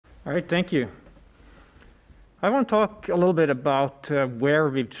All right, thank you. I want to talk a little bit about where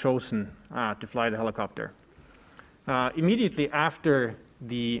we've chosen to fly the helicopter. Immediately after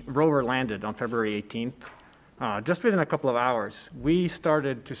the rover landed on February 18th, just within a couple of hours, we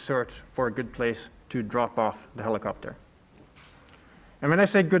started to search for a good place to drop off the helicopter. And when I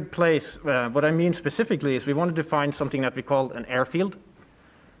say good place, what I mean specifically is we wanted to find something that we called an airfield,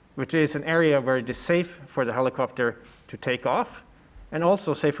 which is an area where it is safe for the helicopter to take off and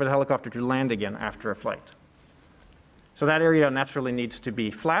also safe for the helicopter to land again after a flight. So that area naturally needs to be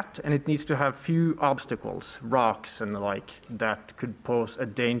flat, and it needs to have few obstacles, rocks and the like, that could pose a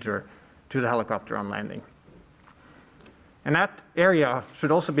danger to the helicopter on landing. And that area should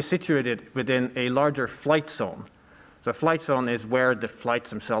also be situated within a larger flight zone. So a flight zone is where the flights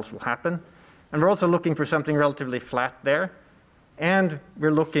themselves will happen. And we're also looking for something relatively flat there. And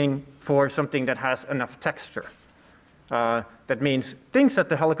we're looking for something that has enough texture. That means things that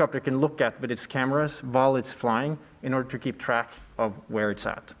the helicopter can look at with its cameras while it's flying in order to keep track of where it's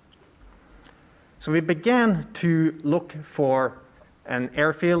at. So we began to look for an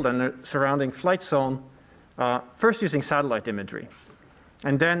airfield and a surrounding flight zone, first using satellite imagery.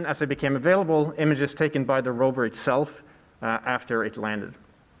 And then, as it became available, images taken by the rover itself after it landed.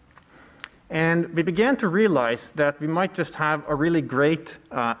 And we began to realize that we might just have a really great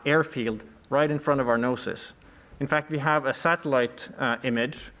airfield right in front of our noses. In fact, we have a satellite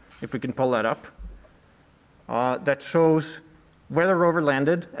image, if we can pull that up, that shows where the rover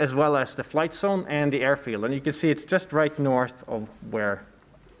landed, as well as the flight zone and the airfield. And you can see it's just right north of where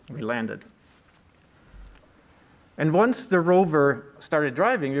we landed. And once the rover started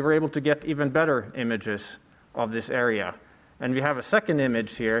driving, we were able to get even better images of this area. And we have a second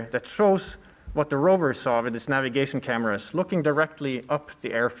image here that shows what the rover saw with its navigation cameras looking directly up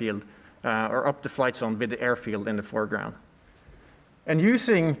the airfield, or up the flight zone with the airfield in the foreground. And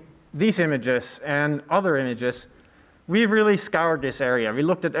using these images and other images, we really scoured this area. We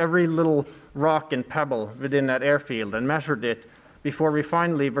looked at every little rock and pebble within that airfield and measured it before we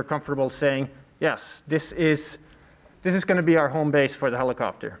finally were comfortable saying, yes, this is going to be our home base for the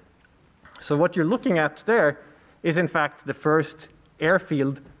helicopter. So what you're looking at there is, in fact, the first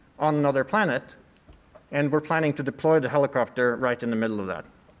airfield on another planet, and we're planning to deploy the helicopter right in the middle of that.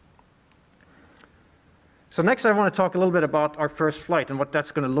 So next I want to talk a little bit about our first flight and what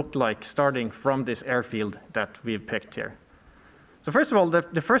that's going to look like starting from this airfield that we've picked here. So first of all,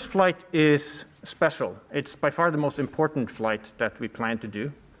 the first flight is special. It's by far the most important flight that we plan to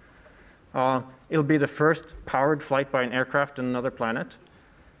do. It'll be the first powered flight by an aircraft on another planet.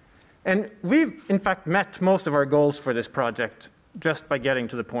 And we've, in fact, met most of our goals for this project just by getting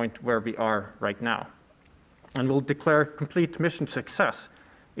to the point where we are right now. And we'll declare complete mission success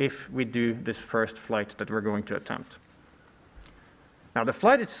if we do this first flight that we're going to attempt. Now, the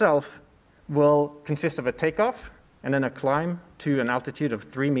flight itself will consist of a takeoff and then a climb to an altitude of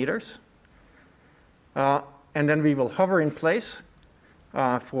 3 meters. And then we will hover in place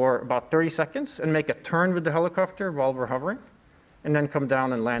for about 30 seconds and make a turn with the helicopter while we're hovering, and then come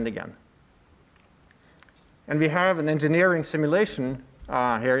down and land again. And we have an engineering simulation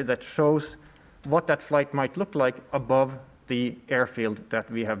here that shows what that flight might look like above the airfield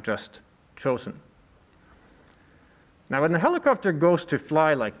that we have just chosen. Now, when the helicopter goes to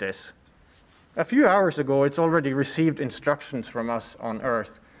fly like this, a few hours ago, it's already received instructions from us on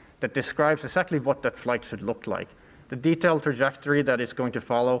Earth that describes exactly what that flight should look like. The detailed trajectory that it's going to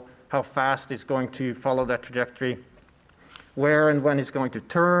follow, how fast it's going to follow that trajectory, where and when it's going to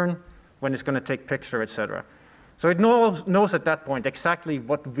turn, when it's going to take picture, etc. So it knows at that point exactly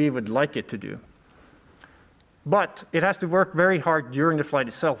what we would like it to do. But it has to work very hard during the flight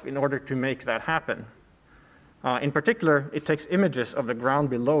itself in order to make that happen. In particular, it takes images of the ground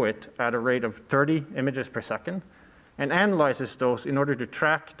below it at a rate of 30 images per second and analyzes those in order to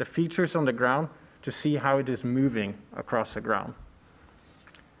track the features on the ground to see how it is moving across the ground.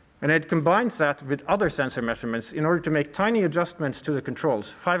 And it combines that with other sensor measurements in order to make tiny adjustments to the controls,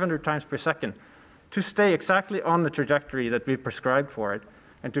 500 times per second, to stay exactly on the trajectory that we've prescribed for it,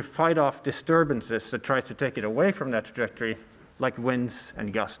 and to fight off disturbances that tries to take it away from that trajectory, like winds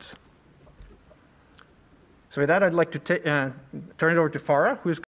and gusts. So with that, I'd like to turn it over to Farah, who's